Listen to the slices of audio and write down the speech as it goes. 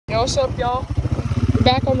what's up, y'all?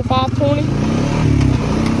 Back on the 520.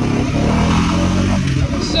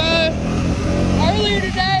 So, earlier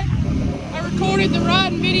today, I recorded the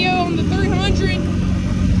riding video on the 300,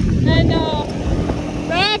 and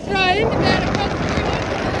right after I ended that, I got the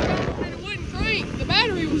 300 and it wouldn't crank. The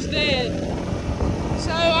battery was dead.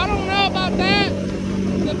 So, I don't know about that.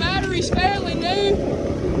 The battery's fairly new.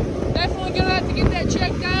 Definitely gonna have to get that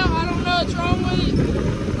checked out. I don't know what's wrong with it.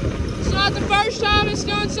 It's not the first time it's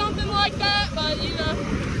done something like that, but you know.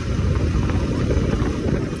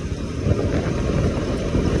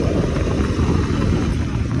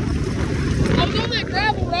 I was on that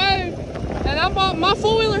gravel road, and my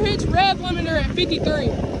four-wheeler hits rev limiter at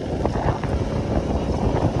 53.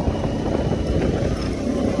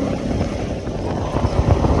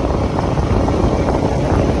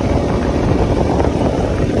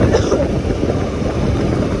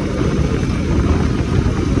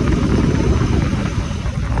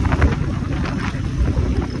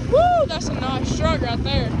 Right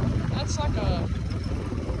there.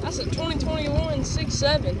 That's a 2021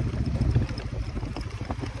 6.7.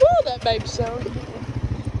 Woo, that baby sound.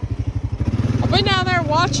 I've been down there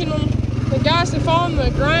watching them. The guys that farm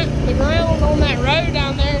the ground on that road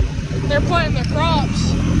down there, they're planting their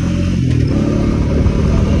crops.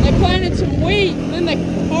 They planted some wheat, and then they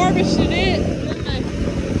harvested it, and then they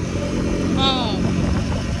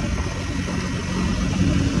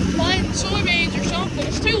planted soybeans or something.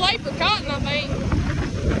 It's too late for cotton, I think.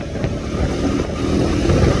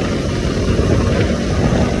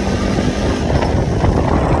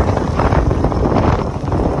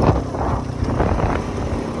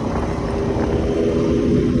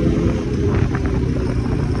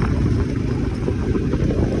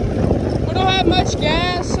 Much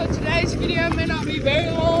gas, so today's video may not be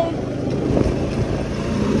very long.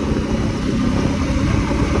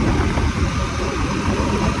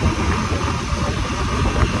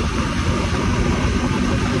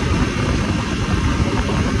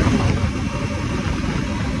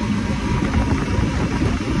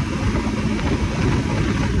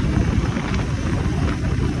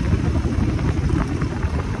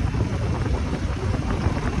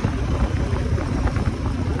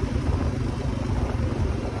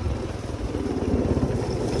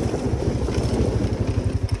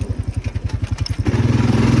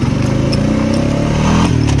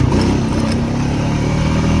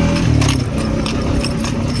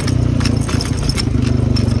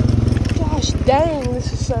 Dang,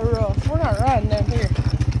 this is so rough. We're not riding down here.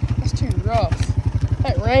 That's too rough.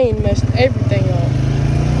 That rain messed everything up.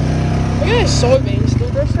 Look at these soybeans,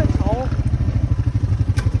 dude. They're so tall.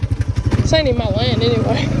 This ain't even my land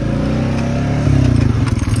anyway.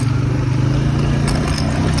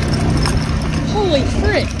 Holy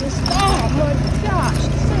frick. Oh my gosh.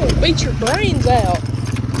 This thing will beat your brains out.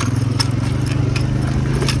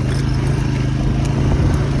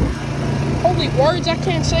 Holy words I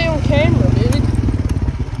can't say on camera, dude.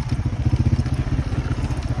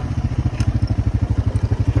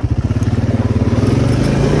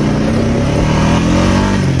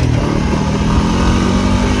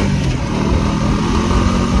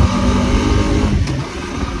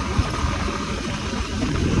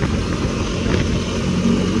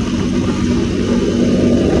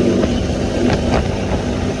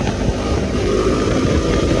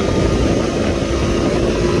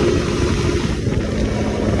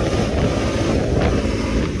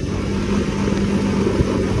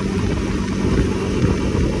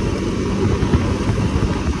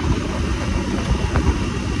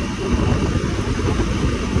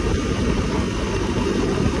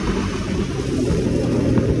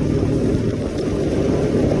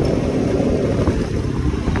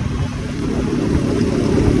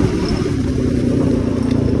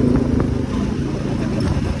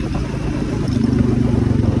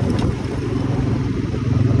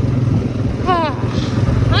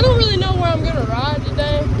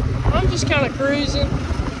 Kind of cruising.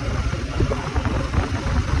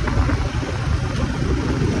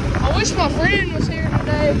 I wish my friend was here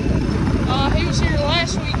today. He was here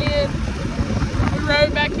last weekend. We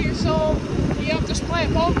rode back here some. He helped us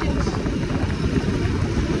plant pumpkins.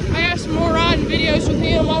 May have some more riding videos with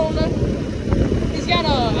him, I don't know. He's got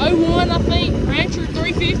a 01, I think, Rancher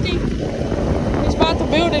 350. He's about to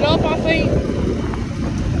build it up, I think.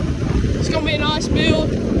 It's gonna be a nice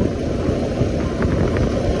build.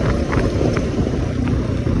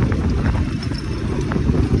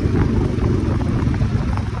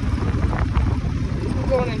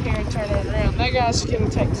 That guy's gonna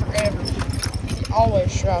take forever. He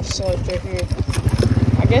always drives slow through here.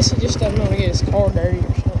 I guess he just doesn't want to get his car dirty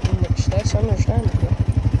or something, which that's understandable.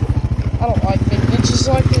 I don't like big ditches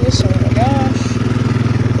like this.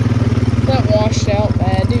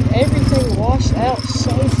 out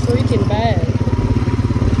so freaking bad.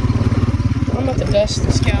 I'm about to dust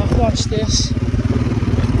this guy. Watch this.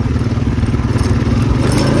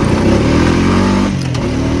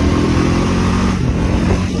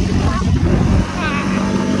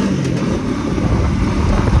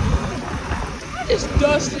 I just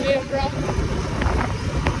dusted him, bro.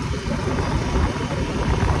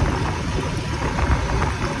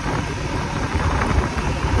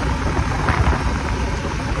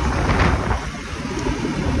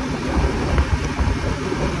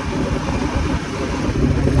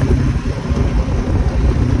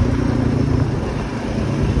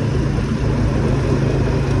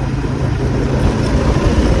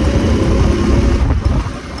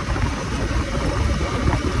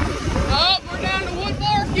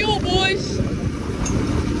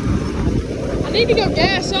 I need to go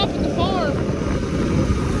gas up at the farm.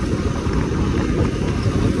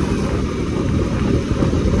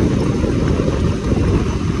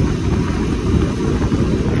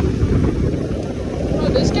 Oh,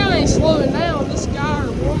 this guy ain't slowing down. This guy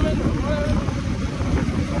or woman or whatever.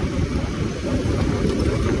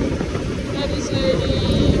 That is a...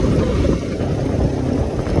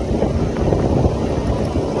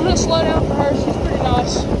 I'm gonna slow down for her. She's pretty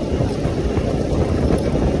nice.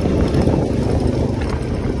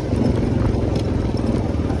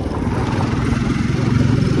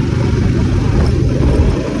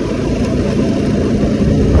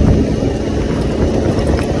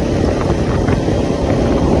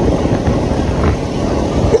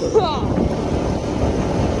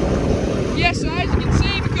 Yes, so as you can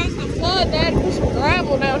see, because of the flood, they had to put some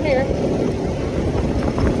gravel down here. And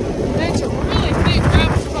it's a really thick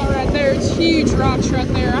gravel spot right there. It's huge rocks right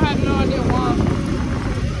there. I have no idea why.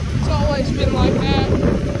 It's always been like that.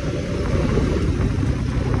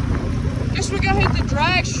 Guess we go hit the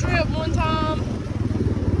drag strip one time.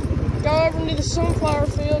 Go over into the sunflower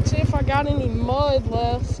field, see if I got any mud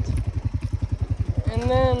left. And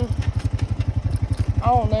then, I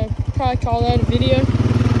don't know, probably call that a video.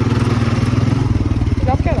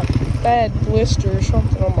 I've got a bad blister or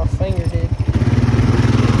something on my finger, dude.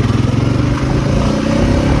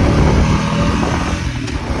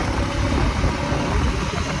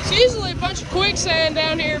 It's usually a bunch of quicksand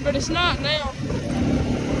down here, but it's not now.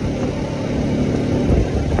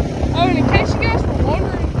 Oh, and in case you guys were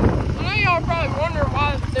wondering, I know y'all are probably wondering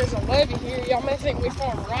why there's a levee here. Y'all may think we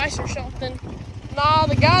farm rice or something. Nah,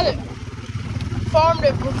 the guy that farmed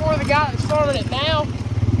it before the guy that's farming it now,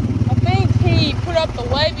 I think he put up the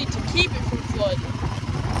levee to keep it from flooding.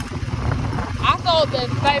 I thought that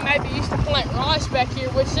they maybe used to plant rice back here,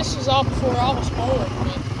 which this was all before I was born.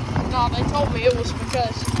 But no, they told me it was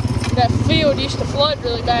because that field used to flood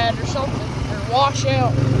really bad or something, or wash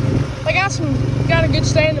out. They got a good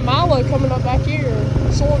stand of milo coming up back here,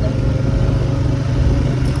 or sorghum.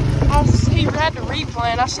 He had to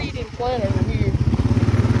replant. I see he didn't plant over here.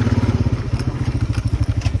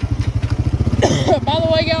 By the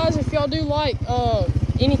way, guys, if y'all do like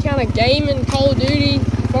any kind of gaming, Call of Duty,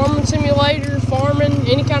 farming simulator, farming,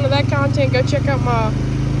 any kind of that content, go check out my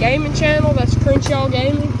gaming channel. That's Crenshaw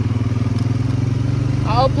Gaming.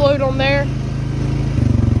 I upload on there a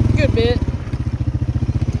good bit.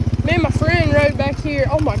 Me and my friend rode back here.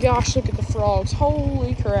 Oh my gosh, look at the frogs.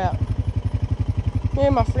 Holy crap. Me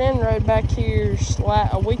and my friend rode back here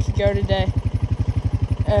a week ago today.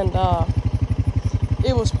 And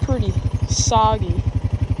it was pretty soggy,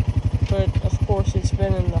 but of course it's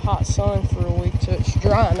been in the hot sun for a week, so it's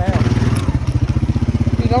drying out.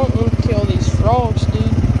 You don't want to kill these frogs, dude.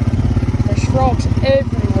 There's frogs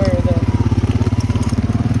everywhere though.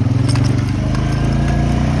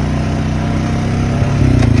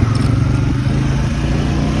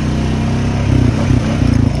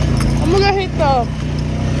 I'm gonna hit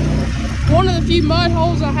one of the few mud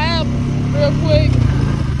holes I have real quick,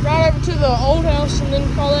 right over to the old house, and then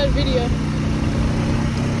call that a video.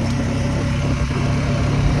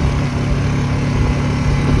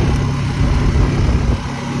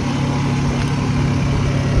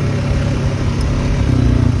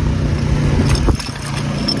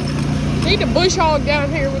 Need to bush hog down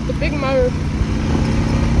here with the big mower.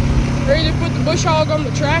 Or either put the bush hog on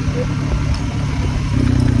the tractor.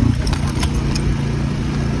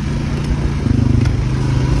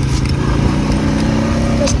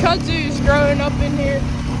 There's kudzus growing up in here.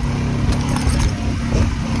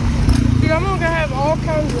 Dude, I'm gonna have all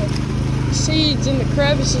kinds of seeds in the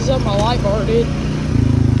crevices of my light bar, dude.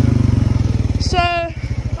 So, I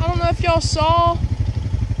don't know if y'all saw,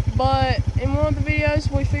 but in one of the videos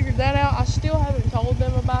we figured that out. I still haven't told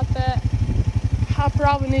them about that. I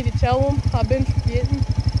probably need to tell them. I've been forgetting.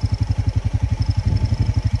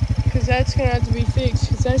 Because that's gonna have to be fixed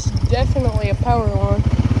because that's definitely a power line.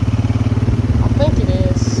 I think it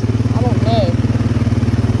is. I don't know.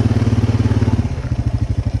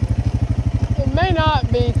 It may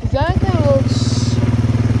not be because that kind of looks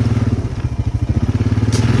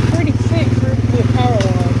pretty thick for it to be a power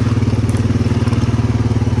line.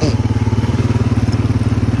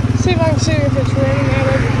 See if I can see if it's running out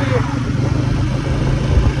over here.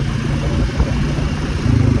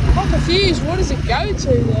 I'm confused. What does it go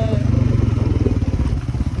to though?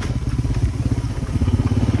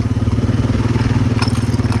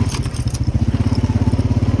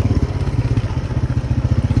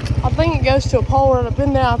 I think it goes to a pole right up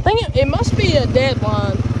in there. I think it must be a dead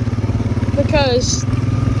line because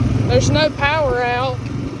there's no power out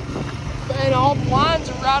and all the lines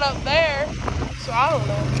are right up there. So I don't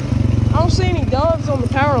know. I don't see any doves on the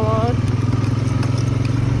power line.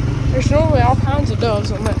 There's normally all kinds of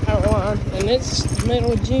doves on that power line, and it's the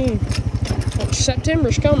middle of June.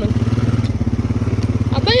 September's coming.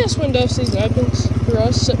 I think that's when dove season opens for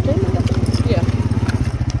us, September, I think. Yeah.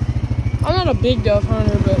 I'm not a big dove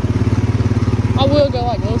hunter, but I will go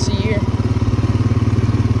like once a year.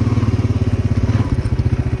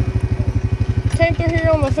 Came through here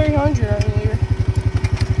on the 300 earlier.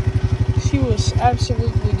 She was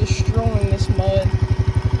absolutely destroying this mud.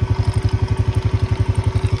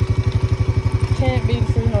 Can't be the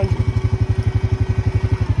 300.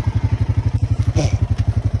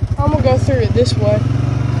 I'm gonna go through it this way.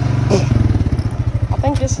 I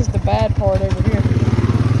think this is the bad part over here.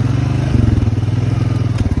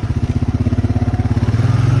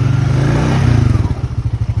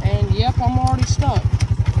 And yep, I'm already stuck.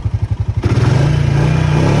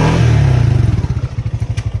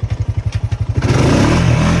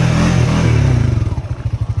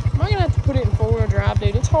 Am I gonna have to put it in four-wheel drive,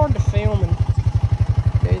 dude? It's hard to film and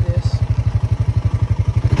do this.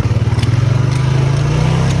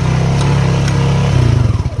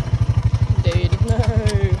 Dude, no.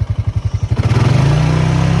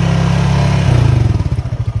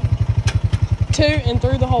 Two and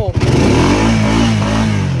through the hole.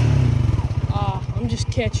 I'm just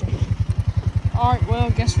catching. Alright, well,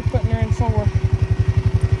 guess we're putting her in four.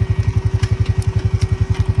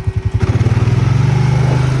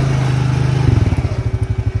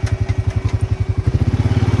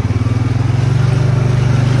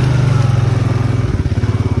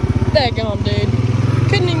 Daggone, dude.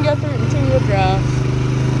 Couldn't even go through it in two-wheel drive.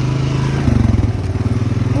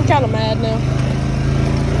 I'm kind of mad now.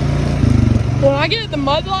 When I get the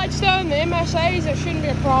mud lights done, the MSAs, that shouldn't be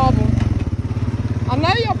a problem. I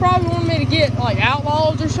know y'all probably want me to get like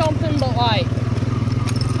Outlaws or something, but like,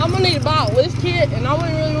 I'm gonna need to buy a lift kit, and I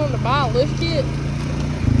wouldn't really want to buy a lift kit.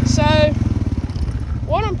 So,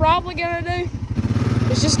 what I'm probably gonna do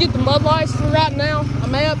is just get the mud lights for right now. I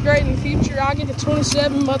may upgrade in the future. I'll get the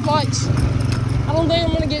 27 mud lights. I don't think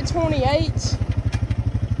I'm gonna get 28s.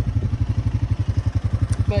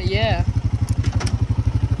 But yeah.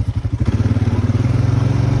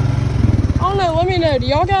 I don't know, let me know. Do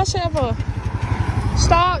y'all guys have a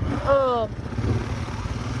stock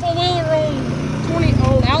four-wheeler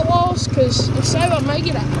on Outlaws? Cause if so, I may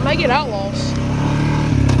get Outlaws.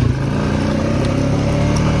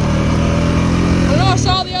 I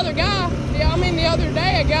saw the other guy, the other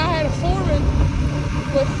day, a guy had a Foreman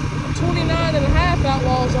with 29.5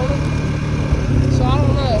 Outlaws on it. So I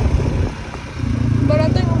don't know. But I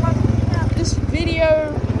think we're about to cap this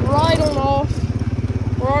video right on off.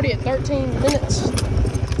 We're already at 13 minutes.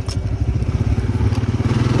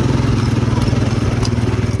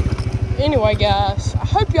 Anyway, guys, I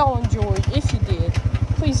hope y'all enjoyed. If you did,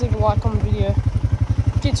 please leave a like on the video.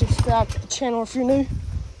 Get subscribed to the channel if you're new.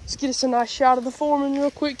 Let's get us a nice shot of the Foreman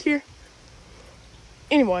real quick here.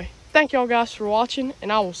 Anyway, thank y'all guys for watching,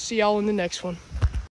 and I will see y'all in the next one.